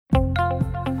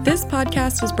This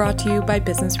podcast is brought to you by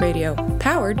Business Radio,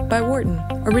 powered by Wharton,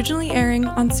 originally airing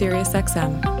on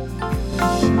SiriusXM.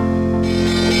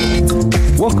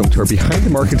 Welcome to our Behind the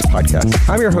Markets podcast.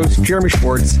 I'm your host, Jeremy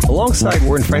Schwartz. Alongside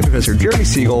Wharton Finance Professor Jeremy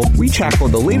Siegel, we tackle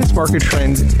the latest market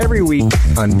trends every week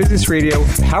on Business Radio,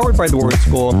 powered by the Wharton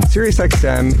School,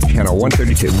 SiriusXM, channel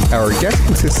 132. Our guest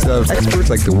consists of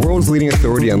experts like the world's leading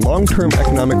authority on long-term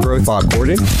economic growth, Bob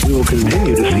Gordon. We will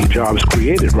continue to see jobs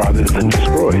created rather than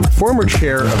destroyed. Former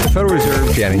chair of the Federal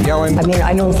Reserve, Janet Yellen.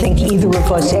 I don't think either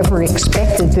of us ever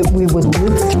expected that we would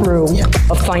live through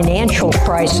a financial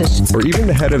crisis. Or even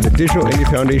the head of the Digital India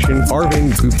Foundation,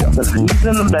 Arvind Gupta. The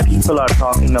reason that people are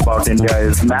talking about India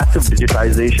is massive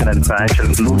digitization and financial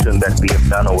inclusion that we have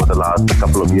done over the last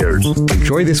couple of years.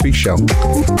 Enjoy this week's show.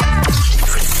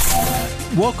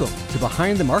 Welcome to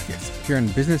Behind the Markets here on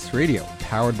Business Radio,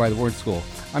 powered by the Wharton School.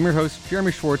 I'm your host,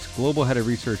 Jeremy Schwartz, Global Head of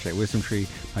Research at WisdomTree.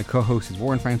 My co-host is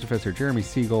Wharton Finance Professor Jeremy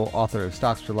Siegel, author of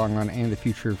Stocks for Long Run and the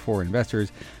Future for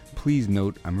Investors. Please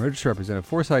note, I'm a registered representative of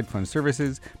Foresight Fund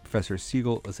Services. Professor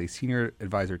Siegel is a senior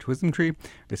advisor to WisdomTree.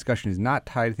 Discussion is not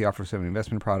tied to the offer of some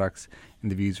investment products,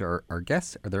 and the views of our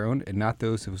guests are their own and not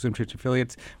those of WisdomTree's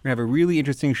affiliates. We're going to have a really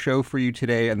interesting show for you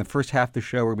today. In the first half of the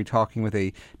show, we're going to be talking with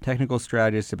a technical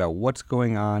strategist about what's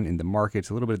going on in the markets,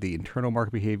 a little bit of the internal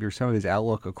market behavior, some of his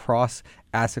outlook across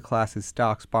asset classes,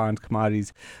 stocks, bonds,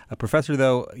 commodities. Professor,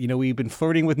 though, we've been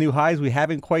flirting with new highs. We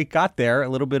haven't quite got there. A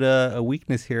little bit of a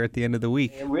weakness here at the end of the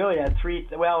week. Really, at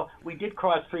we did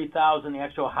cross 3,000. The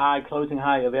actual closing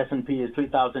high of S&P is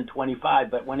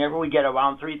 3,025. But whenever we get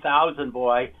around 3,000,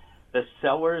 boy, the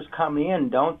sellers come in,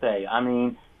 don't they?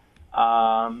 When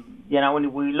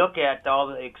we look at all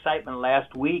the excitement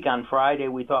last week on Friday,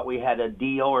 we thought we had a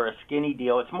deal or a skinny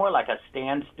deal. It's more like a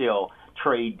standstill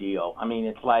trade deal.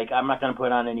 It's like, I'm not going to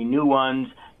put on any new ones.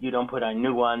 You don't put on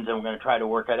new ones, and we're going to try to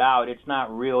work it out. It's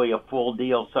not really a full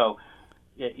deal. So,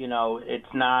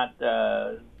 it's not,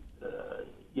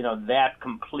 that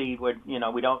complete.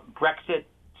 Brexit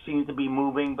seems to be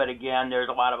moving, but again, there's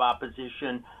a lot of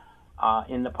opposition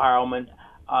in the Parliament.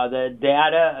 The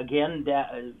data, again,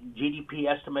 GDP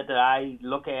estimate that I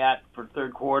look at for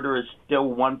third quarter is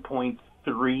still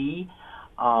 1.3.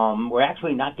 We're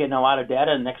actually not getting a lot of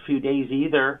data in the next few days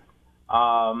either.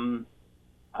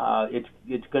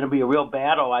 It's going to be a real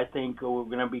battle. I think we're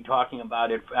going to be talking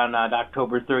about it on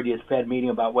October 30th Fed meeting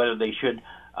about whether they should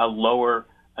lower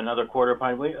another quarter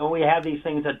point. We have these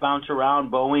things that bounce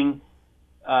around. Boeing,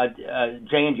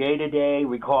 J&J today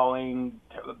recalling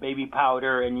baby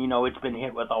powder, and it's been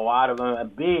hit with a lot of them. A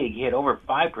big hit, over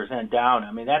 5%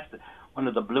 down. That's one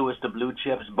of the bluest of blue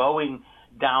chips. Boeing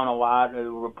down a lot.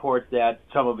 Reports that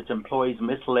some of its employees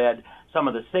misled some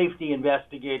of the safety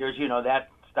investigators. That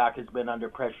stock has been under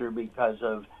pressure because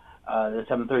of the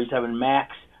 737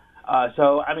 MAX.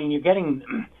 You're getting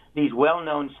these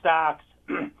well-known stocks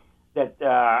that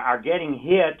are getting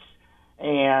hits,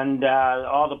 and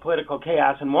all the political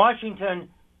chaos in Washington,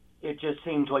 it just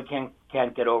seems like can't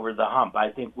get over the hump. I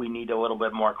think we need a little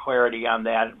bit more clarity on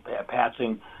that,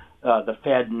 passing the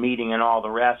Fed meeting and all the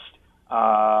rest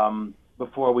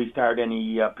before we start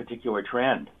any particular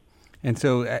trend. And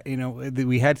so,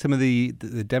 we had some of the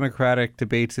Democratic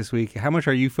debates this week. How much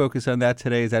are you focused on that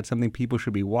today? Is that something people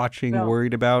should be watching,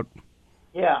 worried about?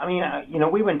 Yeah,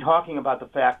 we've been talking about the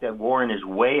fact that Warren is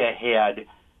way ahead,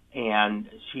 and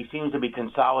she seems to be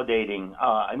consolidating.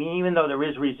 Even though there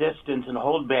is resistance and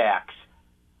holdbacks,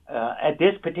 at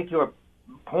this particular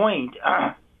point,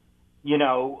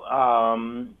 the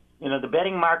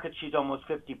betting market, she's almost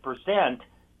 50%,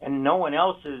 and no one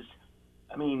else is.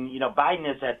 Biden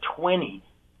is at 20,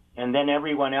 and then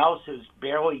everyone else is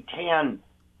barely 10,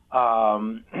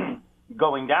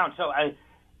 going down. So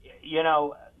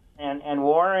And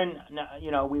Warren,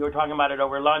 we were talking about it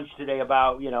over lunch today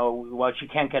about, she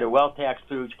can't get her wealth tax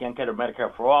through, she can't get her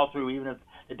Medicare for All through, even if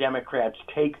the Democrats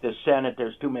take the Senate,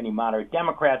 there's too many moderate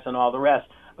Democrats and all the rest.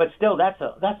 But still, it's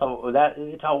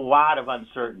a lot of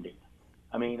uncertainty.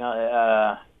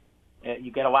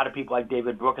 You get a lot of people like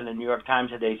David Brooke in the New York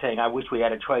Times today saying, I wish we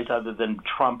had a choice other than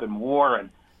Trump and Warren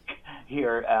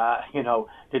here,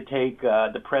 to take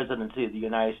the presidency of the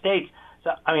United States.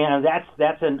 So,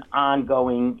 that's an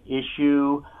ongoing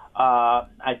issue,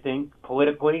 I think,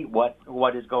 politically,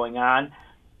 what is going on.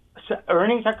 So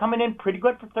earnings are coming in pretty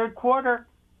good for third quarter.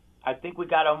 I think we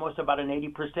got almost about an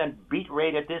 80% beat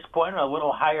rate at this point, a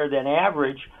little higher than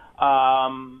average.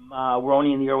 We're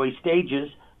only in the early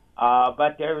stages,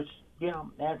 but there's,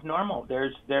 as normal,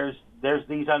 there's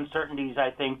these uncertainties,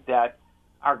 I think, that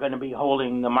are going to be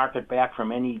holding the market back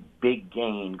from any big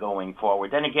gain going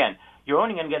forward. Then again, you're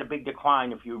only going to get a big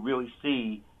decline if you really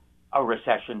see a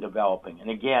recession developing. And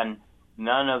again,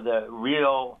 none of the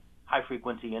real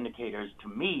high-frequency indicators, to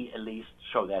me at least,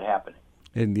 show that happening.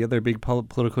 And the other big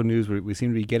political news, we seem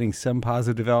to be getting some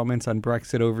positive developments on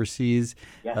Brexit overseas.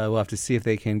 Yes. We'll have to see if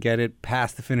they can get it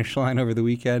past the finish line over the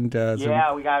weekend.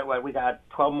 We got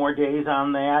 12 more days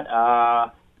on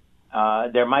that.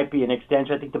 There might be an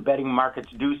extension. I think the betting markets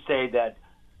do say that,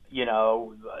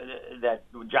 that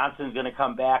Johnson's going to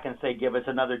come back and say, give us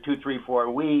another 2, 3, 4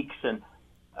 weeks, and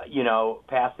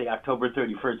past the October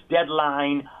 31st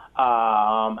deadline.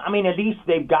 At least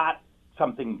they've got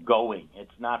something going.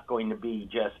 It's not going to be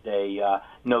just a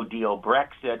no-deal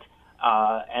Brexit,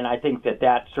 and I think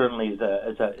that certainly is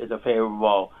a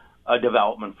favorable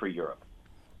development for Europe.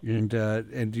 And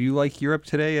do you like Europe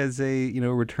today as a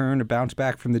return, a bounce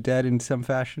back from the dead in some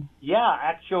fashion? Yeah,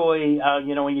 actually,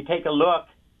 when you take a look,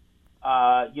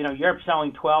 Europe's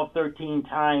selling 12, 13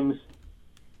 times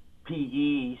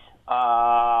PEs.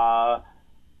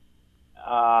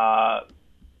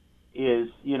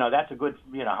 That's a good,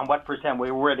 what percent?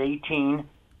 We're at 18,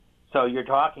 so you're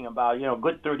talking about,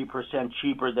 good 30%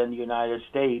 cheaper than the United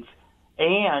States.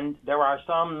 And there are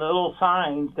some little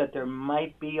signs that there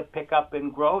might be a pickup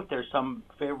in growth. There's some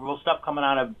favorable stuff coming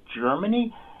out of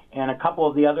Germany and a couple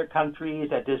of the other countries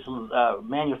that this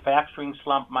manufacturing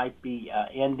slump might be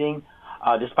ending,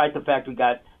 despite the fact we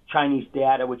got Chinese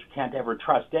data, which you can't ever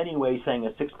trust anyway, saying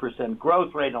a 6%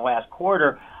 growth rate in the last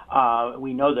quarter.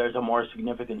 We know there's a more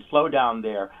significant slowdown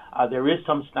there. There is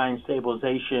some sign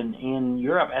stabilization in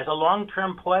Europe. As a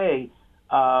long-term play,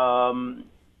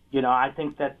 I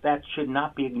think that should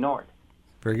not be ignored.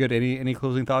 Very good. Any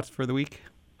closing thoughts for the week?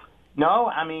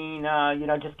 No,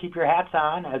 just keep your hats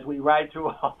on as we ride through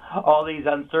all these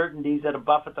uncertainties that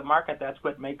buffet the market. That's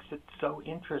what makes it so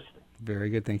interesting. Very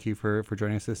good. Thank you for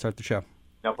joining us to start the show.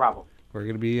 No problem. We're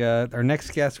going to be, our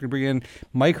next guest, we're going to bring in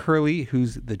Mike Hurley,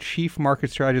 who's the Chief Market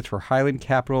Strategist for Highland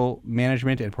Capital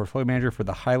Management and Portfolio Manager for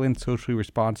the Highland Socially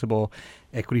Responsible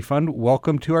Equity Fund.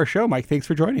 Welcome to our show, Mike. Thanks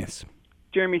for joining us.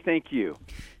 Jeremy, thank you.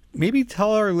 Maybe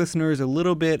tell our listeners a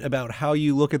little bit about how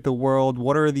you look at the world.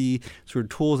 What are the sort of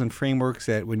tools and frameworks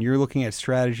that when you're looking at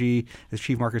strategy as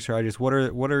Chief Market Strategist, what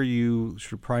are you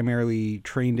sort of primarily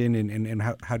trained in, and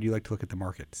how do you like to look at the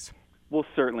markets? Well,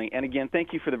 certainly. And again,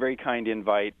 thank you for the very kind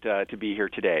invite to be here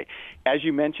today. As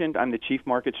you mentioned, I'm the Chief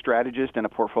Market Strategist and a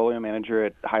Portfolio Manager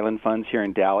at Highland Funds here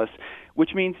in Dallas,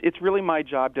 which means it's really my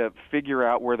job to figure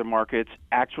out where the market's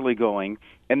actually going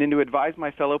and then to advise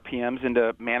my fellow PMs and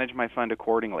to manage my fund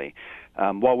accordingly.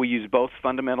 While we use both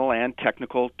fundamental and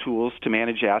technical tools to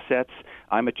manage assets,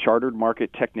 I'm a chartered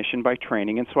market technician by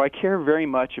training, and so I care very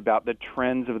much about the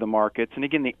trends of the markets and,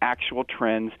 again, the actual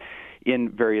trends in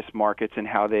various markets and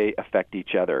how they affect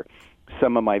each other.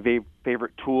 Some of my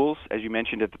favorite tools, as you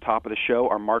mentioned at the top of the show,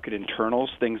 are market internals,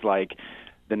 things like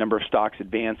the number of stocks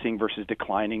advancing versus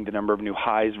declining, the number of new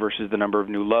highs versus the number of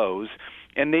new lows.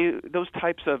 And those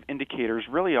types of indicators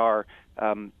really are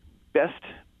best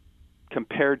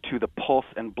compared to the pulse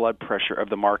and blood pressure of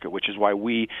the market, which is why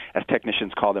we as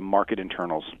technicians call them market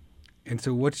internals. And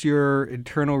so what's your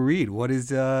internal read? What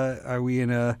is, are we in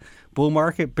a bull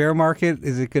market, bear market?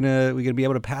 Is it we gonna be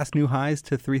able to pass new highs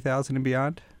to 3,000 and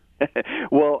beyond?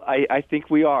 Well, I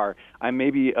think we are. I'm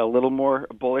maybe a little more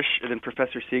bullish than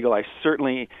Professor Siegel. I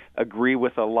certainly agree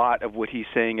with a lot of what he's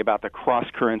saying about the cross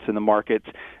currents in the markets.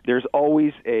 There's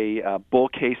always a bull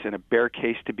case and a bear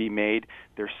case to be made.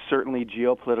 There's certainly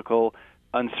geopolitical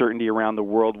uncertainty around the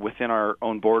world within our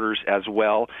own borders as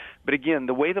well. But again,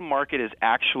 the way the market is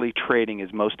actually trading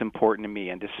is most important to me.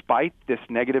 And despite this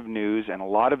negative news and a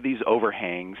lot of these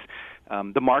overhangs,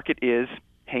 the market is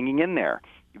hanging in there.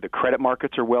 The credit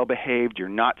markets are well behaved. You're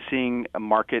not seeing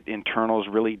market internals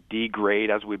really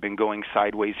degrade as we've been going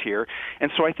sideways here.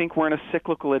 And so I think we're in a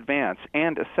cyclical advance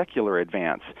and a secular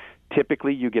advance.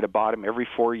 Typically, you get a bottom every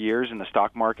 4 years in the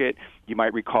stock market. You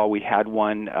might recall we had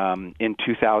one in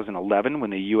 2011 when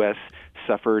the U.S.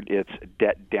 suffered its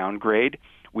debt downgrade.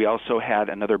 We also had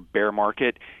another bear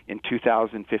market in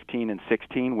 2015 and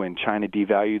 16 when China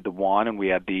devalued the yuan, and we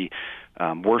had the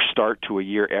worst start to a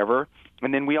year ever.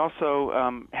 And then we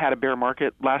also had a bear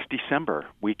market last December.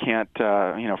 We can't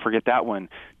forget that one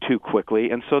too quickly.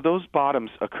 And so those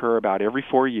bottoms occur about every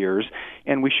 4 years,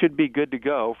 and we should be good to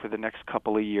go for the next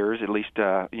couple of years, at least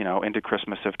into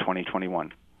Christmas of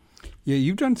 2021. Yeah,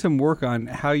 you've done some work on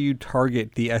how you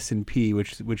target the S&P,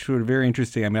 which sort of very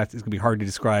interesting. I mean, it's going to be hard to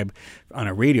describe on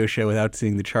a radio show without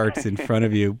seeing the charts in front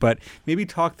of you. But maybe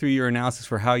talk through your analysis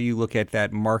for how you look at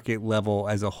that market level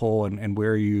as a whole and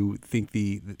where you think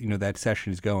that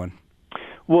session is going.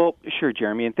 Well, sure,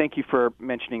 Jeremy, and thank you for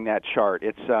mentioning that chart.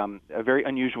 It's a very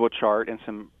unusual chart and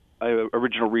some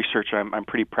original research I'm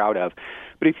pretty proud of.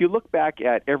 But if you look back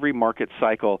at every market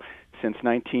cycle since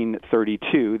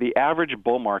 1932, the average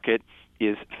bull market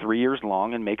is 3 years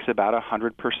long and makes about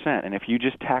 100%. And if you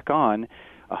just tack on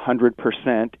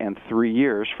 100% and 3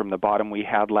 years from the bottom we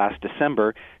had last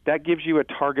December, that gives you a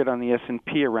target on the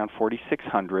S&P around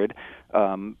 4,600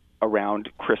 around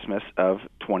Christmas of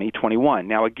 2021.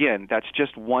 Now, again, that's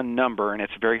just one number, and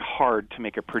it's very hard to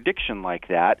make a prediction like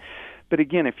that. But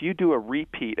again, if you do a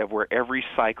repeat of where every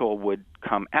cycle would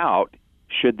come out,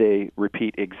 should they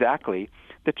repeat exactly,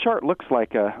 the chart looks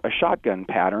like a shotgun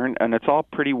pattern, and it's all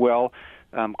pretty well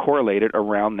correlated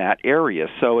around that area.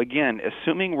 So again,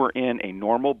 assuming we're in a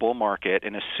normal bull market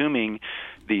and assuming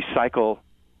the cycle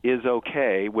is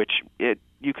okay, which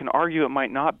you can argue it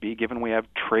might not be given we have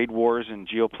trade wars and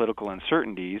geopolitical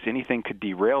uncertainties, anything could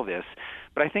derail this.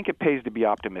 But I think it pays to be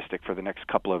optimistic for the next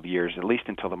couple of years, at least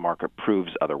until the market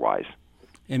proves otherwise.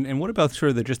 And what about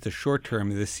sort of just the short term,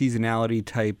 the seasonality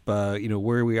type,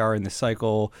 where we are in the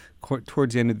cycle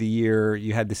towards the end of the year?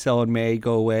 You had the sell in May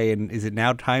go away, and is it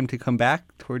now time to come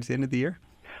back towards the end of the year?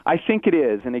 I think it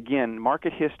is. And again,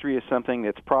 market history is something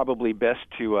that's probably best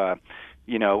to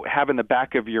have in the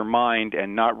back of your mind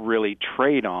and not really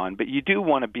trade on. But you do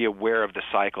want to be aware of the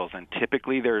cycles. And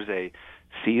typically there's a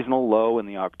seasonal low in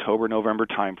the October-November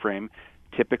timeframe.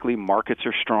 Typically, markets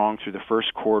are strong through the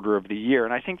first quarter of the year,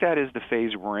 and I think that is the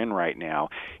phase we're in right now.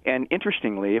 And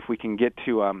interestingly, if we can get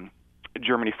to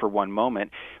Germany for one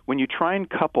moment, when you try and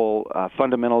couple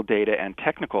fundamental data and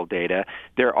technical data,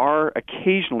 there are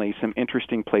occasionally some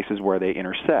interesting places where they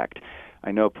intersect.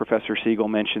 I know Professor Siegel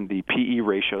mentioned the PE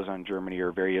ratios on Germany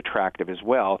are very attractive as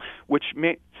well, which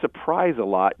may surprise a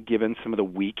lot given some of the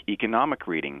weak economic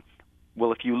reading.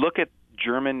 Well, if you look at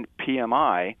German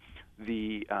PMI,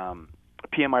 the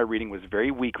PMI reading was very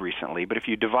weak recently, but if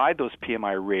you divide those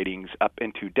PMI ratings up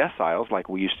into deciles, like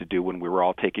we used to do when we were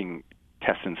all taking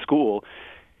tests in school,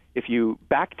 if you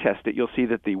back test it, you'll see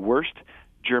that the worst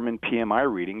German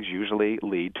PMI readings usually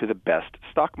lead to the best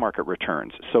stock market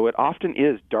returns. So it often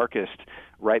is darkest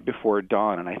right before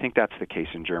dawn, and I think that's the case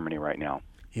in Germany right now.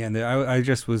 Yeah, and I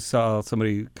just saw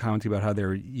somebody commenting about how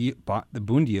the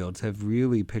Bund yields have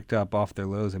really picked up off their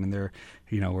lows. I mean, they're,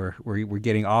 we're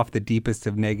getting off the deepest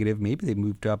of negative. Maybe they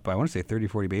moved up, I want to say 30,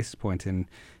 40 basis points in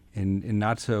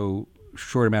not so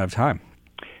short amount of time.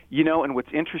 And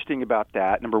what's interesting about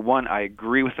that, number one, I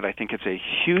agree with it. I think it's a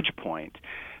huge point.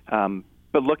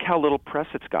 But look how little press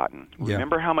it's gotten. Yeah.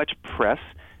 Remember how much press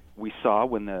we saw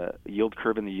when the yield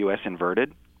curve in the U.S.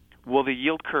 inverted? Well, the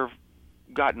yield curve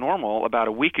got normal about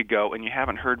a week ago, and you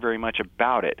haven't heard very much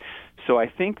about it. So I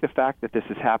think the fact that this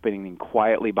is happening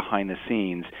quietly behind the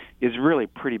scenes is really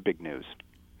pretty big news.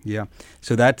 Yeah.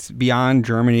 So that's beyond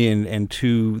Germany and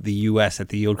to the U.S. that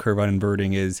the yield curve on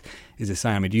inverting is a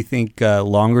sign. I mean, do you think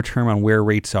longer term on where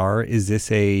rates are, is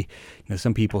this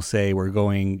some people say we're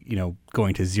going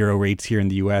to zero rates here in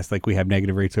the U.S. like we have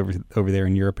negative rates over there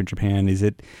in Europe and Japan. Is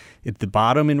it the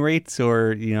bottom in rates,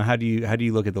 or how do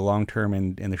you look at the long term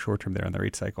and the short term there on the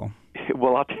rate cycle?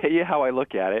 Well, I'll tell you how I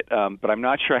look at it, but I'm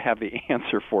not sure I have the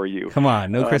answer for you. Come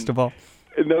on, no crystal ball.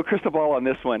 No crystal ball on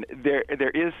this one.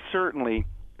 There is certainly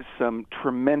some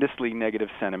tremendously negative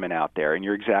sentiment out there, and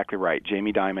you're exactly right.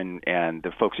 Jamie Dimon and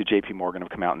the folks at J.P. Morgan have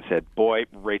come out and said, boy,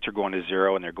 rates are going to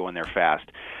zero, and they're going there fast.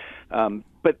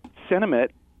 But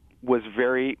sentiment was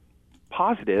very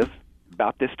positive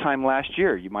about this time last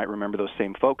year. You might remember those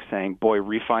same folks saying, boy,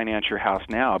 refinance your house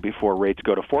now before rates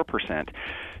go to 4%.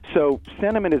 So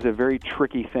sentiment is a very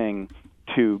tricky thing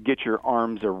to get your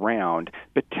arms around.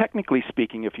 But technically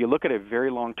speaking, if you look at a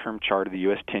very long-term chart of the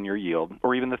U.S. 10-year yield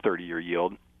or even the 30-year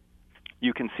yield,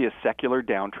 you can see a secular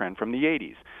downtrend from the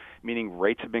 80s, meaning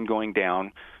rates have been going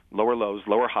down, lower lows,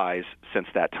 lower highs since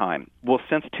that time. Well,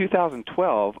 since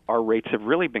 2012, our rates have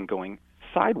really been going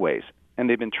sideways, and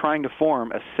they've been trying to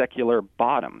form a secular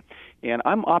bottom. And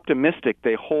I'm optimistic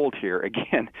they hold here.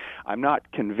 Again, I'm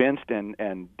not convinced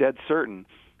and dead certain,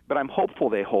 but I'm hopeful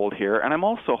they hold here, and I'm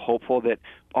also hopeful that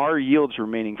our yields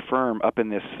remaining firm up in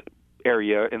this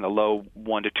area in the low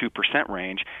 1% to 2%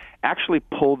 range actually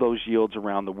pull those yields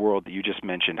around the world that you just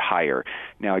mentioned higher.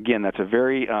 Now, again, that's a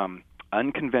very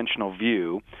unconventional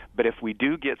view, but if we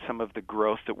do get some of the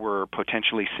growth that we're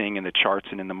potentially seeing in the charts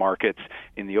and in the markets,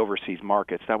 in the overseas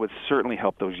markets, that would certainly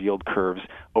help those yield curves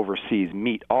overseas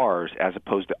meet ours as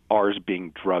opposed to ours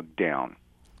being drugged down.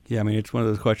 Yeah, I mean, it's one of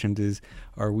those questions is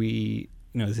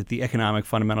it the economic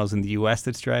fundamentals in the U.S.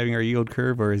 that's driving our yield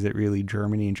curve, or is it really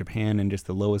Germany and Japan and just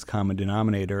the lowest common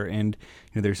denominator? And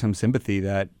there's some sympathy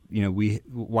that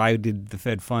why did the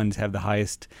Fed funds have the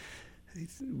highest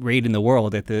rate in the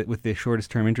world with the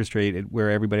shortest term interest rate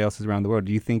where everybody else is around the world.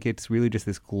 Do you think it's really just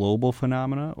this global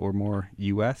phenomena or more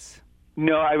U.S.?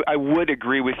 No, I would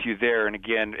agree with you there, and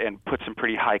again, and put some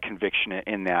pretty high conviction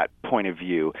in that point of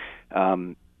view.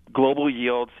 Global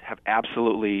yields have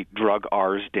absolutely drug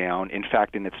ours down. In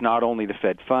fact, and it's not only the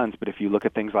Fed funds, but if you look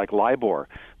at things like LIBOR,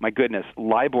 my goodness,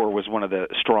 LIBOR was one of the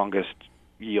strongest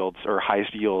yields or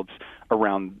highest yields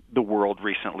around the world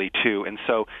recently too. And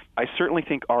so I certainly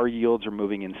think our yields are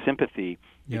moving in sympathy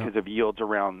because of yields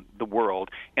around the world,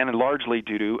 and largely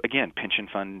due to, again, pension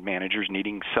fund managers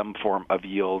needing some form of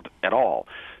yield at all.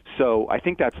 So I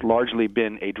think that's largely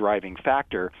been a driving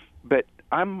factor. But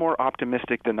I'm more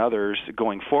optimistic than others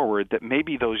going forward that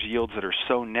maybe those yields that are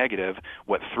so negative,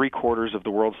 what 3/4 of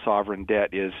the world's sovereign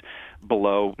debt is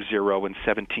below zero and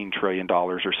 $17 trillion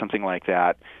or something like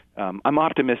that, I'm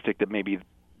optimistic that maybe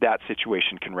that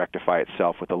situation can rectify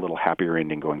itself with a little happier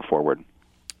ending going forward.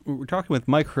 We're talking with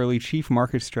Mike Hurley, Chief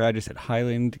Market Strategist at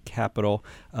Highland Capital,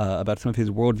 about some of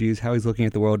his worldviews, how he's looking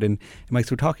at the world. And Mike,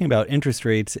 so we're talking about interest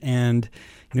rates, and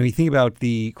you think about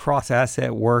the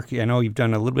cross-asset work. I know you've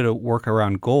done a little bit of work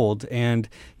around gold, and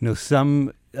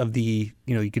some of the,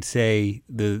 you could say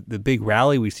the big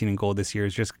rally we've seen in gold this year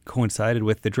has just coincided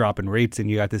with the drop in rates,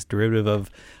 and you got this derivative of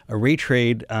a rate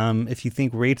trade. If you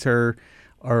think rates are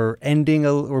ending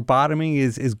or bottoming,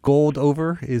 is gold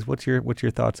over? What's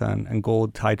your thoughts on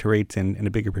gold tied to rates and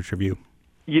a bigger picture view?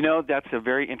 That's a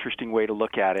very interesting way to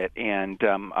look at it, and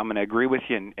I'm going to agree with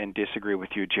you and disagree with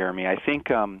you, Jeremy. I think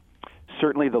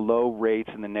certainly the low rates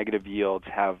and the negative yields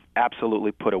have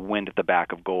absolutely put a wind at the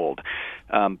back of gold.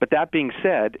 But that being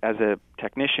said, as a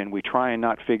technician, we try and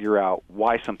not figure out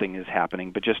why something is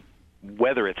happening, but just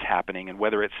whether it's happening and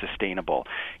whether it's sustainable.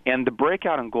 And the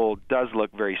breakout in gold does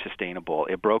look very sustainable.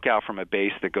 It broke out from a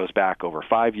base that goes back over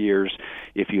 5 years.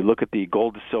 If you look at the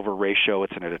gold to silver ratio,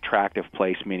 it's in an attractive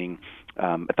place, meaning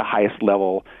at the highest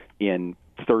level in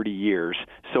 30 years.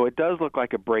 So it does look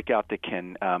like a breakout that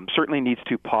can certainly needs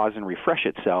to pause and refresh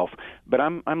itself, but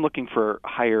I'm looking for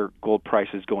higher gold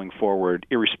prices going forward,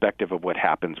 irrespective of what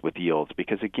happens with yields.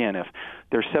 Because again, if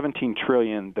there's 17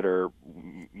 trillion that are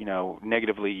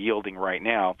negatively yielding right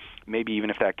now, maybe even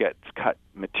if that gets cut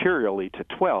materially to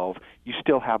 12, you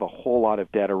still have a whole lot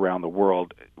of debt around the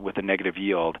world with a negative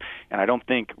yield, and I don't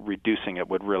think reducing it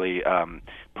would really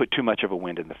put too much of a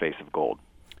wind in the face of gold.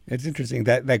 It's interesting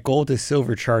that gold to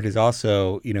silver chart has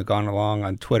also, gone along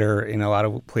on Twitter in a lot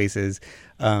of places.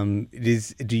 Do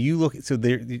you look? So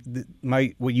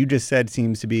what you just said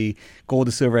seems to be gold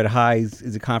to silver at highs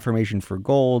is a confirmation for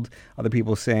gold. Other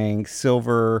people saying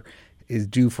silver is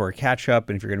due for a catch up,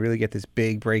 and if you're going to really get this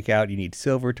big breakout, you need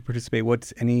silver to participate.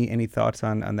 What's any thoughts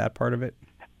on that part of it?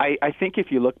 I think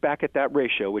if you look back at that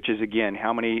ratio, which is, again,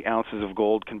 how many ounces of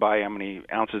gold can buy how many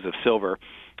ounces of silver,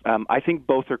 I think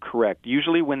both are correct.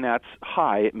 Usually when that's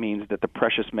high, it means that the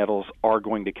precious metals are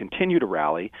going to continue to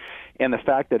rally. And the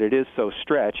fact that it is so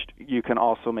stretched, you can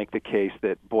also make the case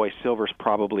that, silver's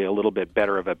probably a little bit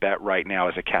better of a bet right now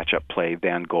as a catch-up play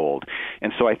than gold.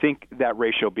 And so I think that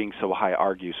ratio being so high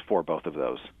argues for both of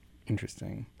those.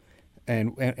 Interesting.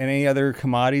 And any other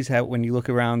commodities, when you look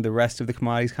around the rest of the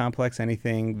commodities complex,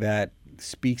 anything that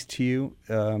speaks to you,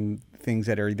 things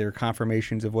that are either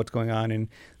confirmations of what's going on in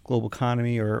global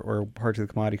economy or parts of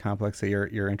the commodity complex that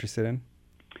you're interested in?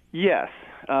 Yes.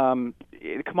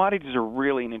 Commodities are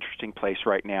really an interesting place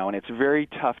right now, and it's very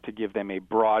tough to give them a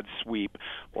broad sweep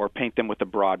or paint them with a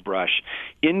broad brush.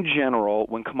 In general,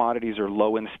 when commodities are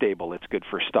low and stable, it's good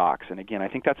for stocks. And again, I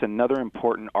think that's another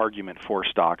important argument for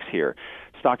stocks here.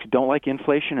 Stocks don't like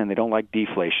inflation and they don't like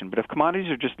deflation, but if commodities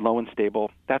are just low and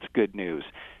stable, that's good news.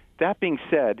 That being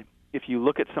said, if you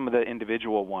look at some of the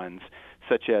individual ones,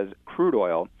 such as crude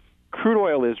oil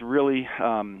is really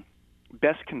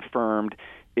best confirmed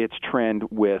its trend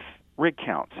with rig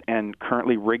counts, and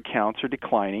currently rig counts are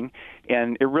declining,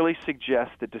 and it really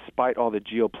suggests that despite all the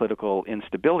geopolitical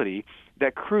instability,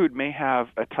 that crude may have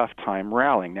a tough time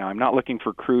rallying. Now, I'm not looking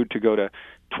for crude to go to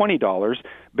 $20,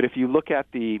 but if you look at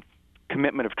the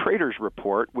Commitment of Traders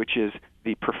report, which is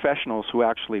the professionals who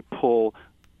actually pull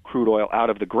crude oil out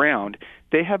of the ground,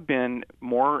 they have been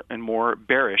more and more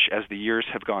bearish as the years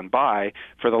have gone by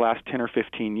for the last 10 or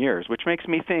 15 years, which makes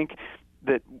me think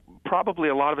that probably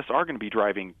a lot of us are going to be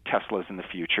driving Teslas in the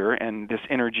future, and this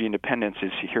energy independence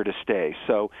is here to stay.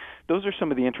 So those are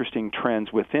some of the interesting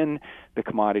trends within the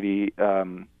commodity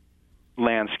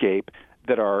landscape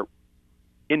that are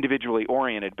individually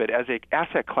oriented. But as an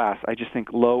asset class, I just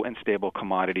think low and stable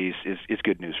commodities is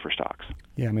good news for stocks.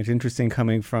 Yeah, I mean, it's interesting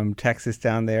coming from Texas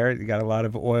down there. You got a lot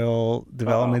of oil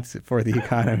developments for the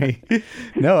economy.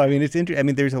 No, I mean, it's interesting. I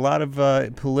mean, there's a lot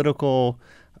of political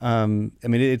I mean,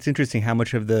 it's interesting how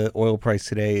much of the oil price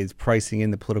today is pricing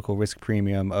in the political risk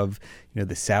premium of,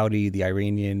 the Saudi, the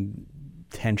Iranian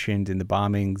tensions and the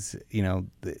bombings,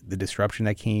 the disruption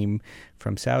that came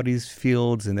from Saudi's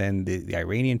fields and then the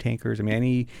Iranian tankers. I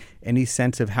mean, any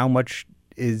sense of how much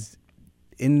is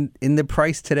in the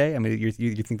price today? I mean,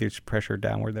 you think there's pressure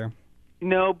downward there?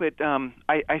 No, but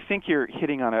I think you're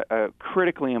hitting on a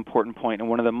critically important point, and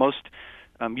one of the most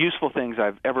useful things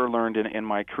I've ever learned in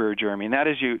my career, Jeremy, and that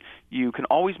is you can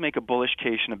always make a bullish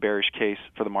case and a bearish case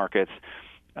for the markets,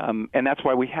 and that's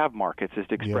why we have markets, is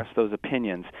to express those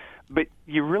opinions. But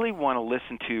you really want to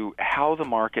listen to how the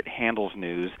market handles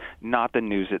news, not the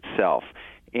news itself.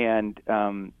 And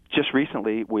just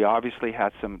recently, we obviously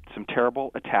had some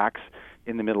terrible attacks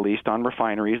in the Middle East on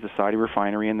refineries, the Saudi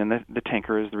refinery, and then the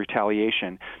tankers, the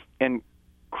retaliation. And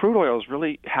crude oil is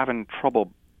really having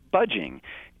trouble budging.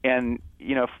 And,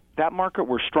 if that market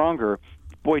were stronger,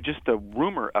 boy, just the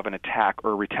rumor of an attack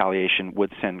or retaliation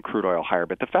would send crude oil higher.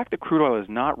 But the fact that crude oil is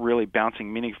not really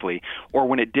bouncing meaningfully, or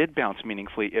when it did bounce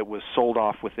meaningfully, it was sold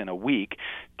off within a week,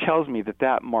 tells me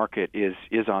that market is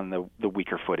on the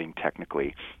weaker footing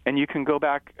technically. And you can go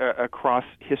back across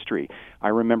history. I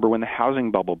remember when the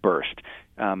housing bubble burst,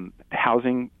 the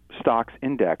housing stocks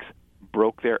index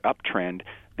broke their uptrend.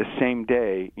 The same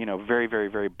day, very, very,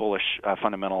 very bullish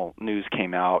fundamental news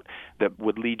came out that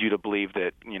would lead you to believe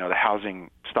that, the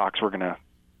housing stocks were going to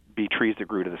be trees that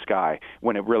grew to the sky,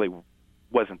 when it really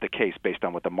wasn't the case based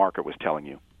on what the market was telling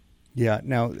you. Yeah.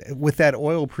 Now, with that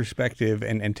oil perspective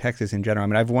and Texas in general, I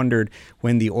mean, I've wondered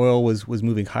when the oil was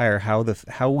moving higher,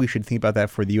 how we should think about that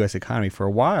for the U.S. economy. For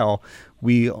a while,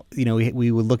 we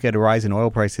would look at a rise in oil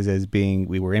prices as being,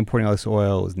 we were importing all this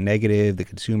oil, it was negative, the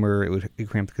consumer, it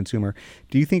cramped the consumer.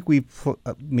 Do you think we've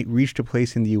reached a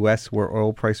place in the U.S. where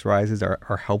oil price rises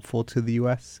are helpful to the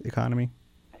U.S. economy?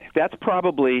 That's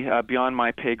probably beyond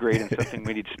my pay grade and something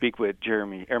we need to speak with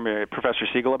Professor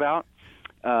Siegel about.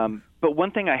 But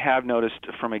one thing I have noticed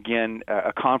from, again,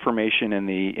 a confirmation in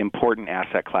the important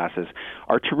asset classes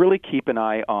are to really keep an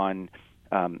eye on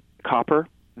copper,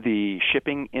 the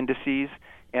shipping indices,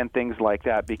 and things like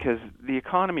that, because the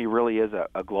economy really is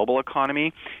a global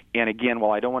economy. And again,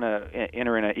 while I don't want to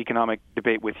enter in an economic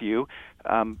debate with you,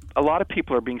 a lot of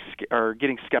people are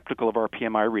getting skeptical of our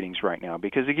PMI readings right now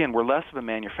because, again, we're less of a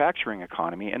manufacturing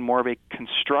economy and more of a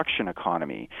construction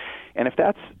economy. And if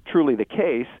that's truly the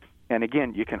case, and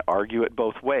again, you can argue it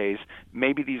both ways,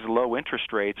 maybe these low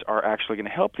interest rates are actually going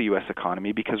to help the U.S.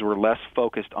 economy because we're less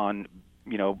focused on,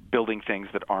 building things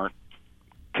that aren't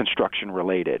construction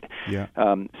related. Yeah.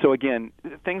 So again,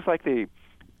 things like the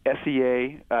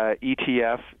SEA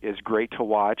ETF is great to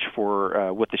watch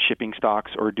for what the shipping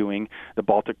stocks are doing, the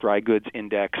Baltic Dry Goods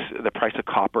Index, the price of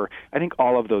copper. I think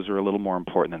all of those are a little more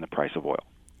important than the price of oil.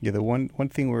 Yeah, the one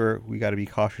thing we got to be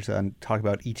cautious on, talk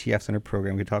about ETFs in our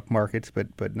program. We talk markets,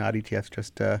 but not ETFs.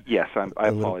 Just yes, I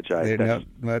apologize.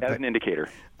 That's an indicator.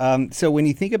 So when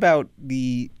you think about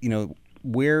the,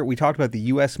 where we talked about the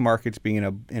U.S. markets being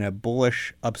in a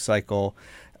bullish upcycle,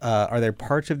 are there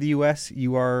parts of the U.S.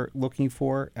 you are looking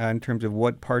for in terms of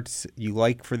what parts you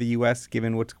like for the U.S.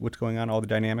 given what's going on, all the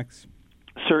dynamics?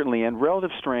 Certainly, and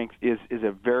relative strength is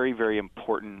a very, very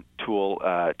important tool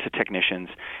to technicians,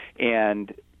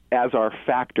 and as are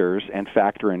factors and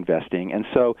factor investing. And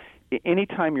so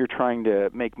anytime you're trying to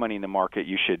make money in the market,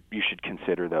 you should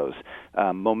consider those.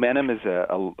 Momentum is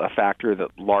a factor that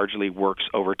largely works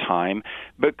over time,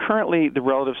 but currently the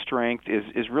relative strength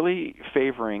is really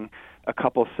favoring a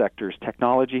couple of sectors.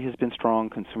 Technology has been strong.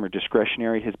 Consumer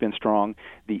discretionary has been strong.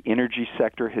 The energy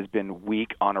sector has been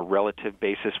weak on a relative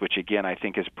basis, which, again, I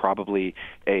think is probably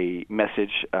a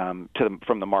message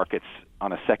from the markets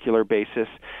on a secular basis.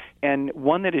 And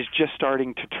one that is just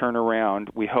starting to turn around,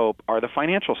 we hope, are the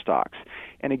financial stocks.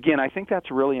 And, again, I think that's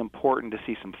really important to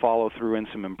see some follow-through and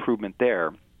some improvement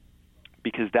there,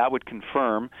 because that would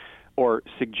confirm or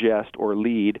suggest or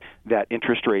lead that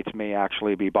interest rates may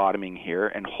actually be bottoming here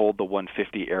and hold the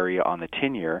 150 area on the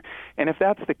 10-year. And if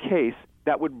that's the case,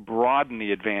 that would broaden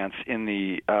the advance in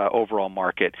the overall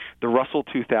market. The Russell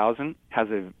 2000 has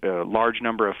a large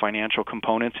number of financial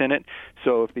components in it.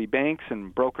 So if the banks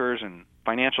and brokers and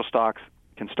financial stocks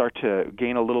can start to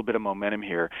gain a little bit of momentum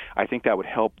here, I think that would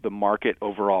help the market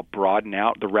overall broaden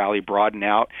out, the rally broaden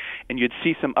out, and you'd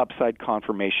see some upside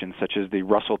confirmation, such as the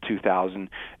Russell 2000,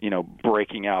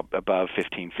 breaking out above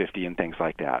 1550 and things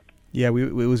like that. Yeah, it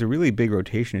was a really big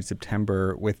rotation in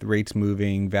September with rates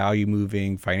moving, value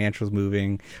moving, financials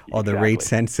moving, all the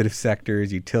rate-sensitive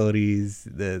sectors, utilities,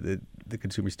 the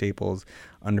consumer staples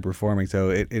underperforming. So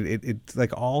it's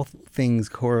like all things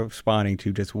corresponding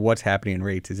to just what's happening in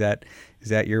rates. Is that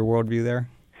your worldview there?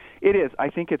 It is. I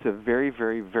think it's a very,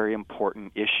 very, very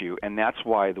important issue, and that's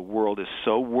why the world is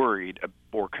so worried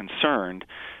or concerned,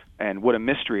 and what a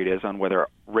mystery it is on whether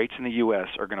rates in the U.S.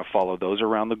 are going to follow those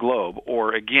around the globe,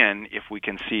 or again, if we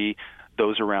can see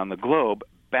those around the globe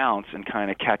bounce and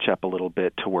kind of catch up a little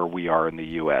bit to where we are in the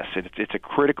U.S. It's a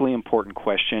critically important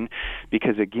question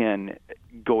because, again,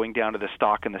 going down to the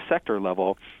stock and the sector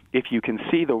level, if you can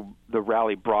see the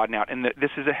rally broaden out, and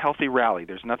this is a healthy rally,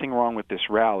 there's nothing wrong with this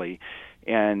rally,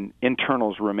 and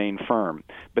internals remain firm,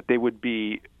 but they would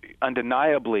be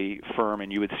undeniably firm,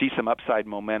 and you would see some upside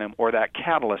momentum or that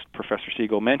catalyst Professor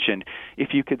Siegel mentioned,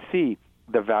 if you could see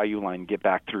the value line get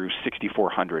back through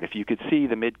 6,400, if you could see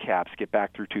the mid caps get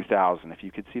back through 2,000, if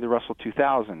you could see the Russell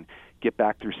 2000 get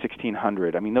back through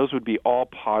 1,600, I mean, those would be all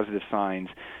positive signs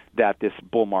that this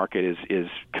bull market is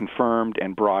confirmed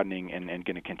and broadening and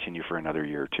going to continue for another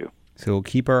year or two. So we'll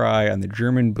keep our eye on the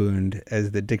German Bund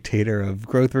as the dictator of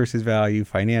growth versus value,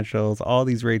 financials, all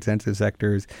these rate-sensitive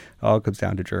sectors. All comes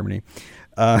down to Germany.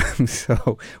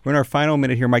 So we're in our final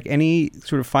minute here. Mike, any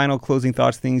sort of final closing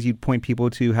thoughts, things you'd point people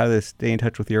to, how to stay in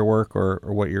touch with your work, or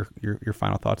what your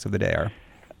final thoughts of the day are?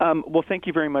 Well, thank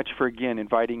you very much for, again,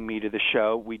 inviting me to the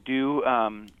show. We do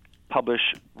publish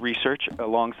research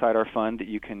alongside our fund that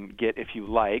you can get if you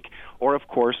like, or of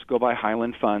course go by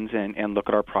Highland Funds and look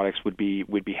at our products. Would be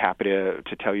happy to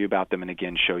tell you about them and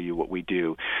again show you what we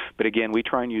do. But again, we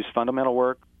try and use fundamental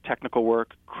work, technical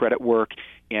work, credit work,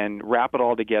 and wrap it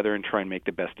all together and try and make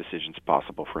the best decisions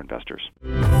possible for investors.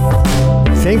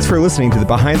 Thanks for listening to the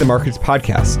Behind the Markets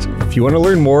podcast. If you want to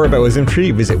learn more about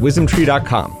WisdomTree, visit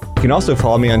wisdomtree.com. You can also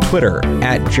follow me on Twitter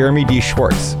at Jeremy D.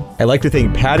 Schwartz. I'd like to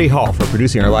thank Patty Hall for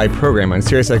producing our live program on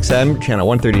SiriusXM Channel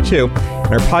 132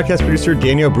 and our podcast producer,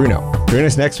 Daniel Bruno. Join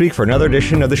us next week for another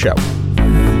edition of the show.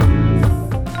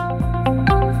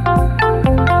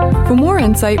 For more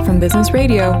insight from Business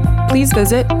Radio, please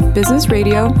visit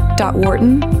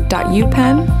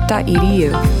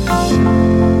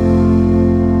businessradio.wharton.upenn.edu.